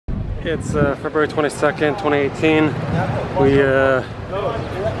It's February 22nd, 2018. We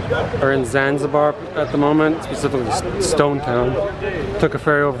are in Zanzibar at the moment, specifically Stone Town. Took a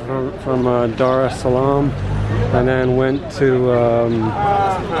ferry over from Dar es Salaam and then went to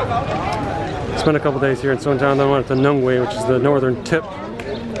spent a couple days here in Stone Town. Then went to Nungwi, which is the northern tip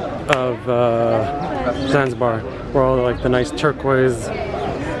of Zanzibar, where all like the nice turquoise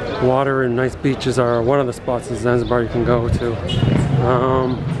water and nice beaches are. One of the spots in Zanzibar you can go to.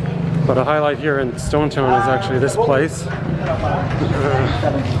 But a highlight here in Stone Town is actually this place.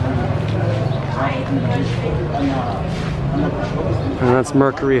 And that's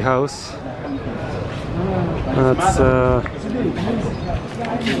Mercury House.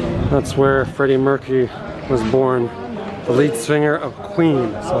 That's where Freddie Mercury was born, the lead singer of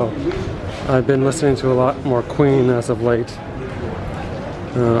Queen. So I've been listening to a lot more Queen as of late.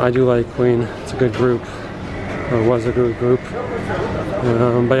 I do like Queen. It's a good group, or was a good group.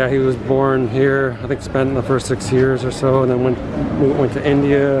 But yeah, he was born here. I think spent the first 6 years or so, and then went to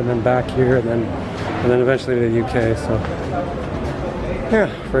India, and then back here, and then eventually to the UK. So yeah,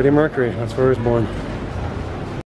 Freddie Mercury. That's where he was born.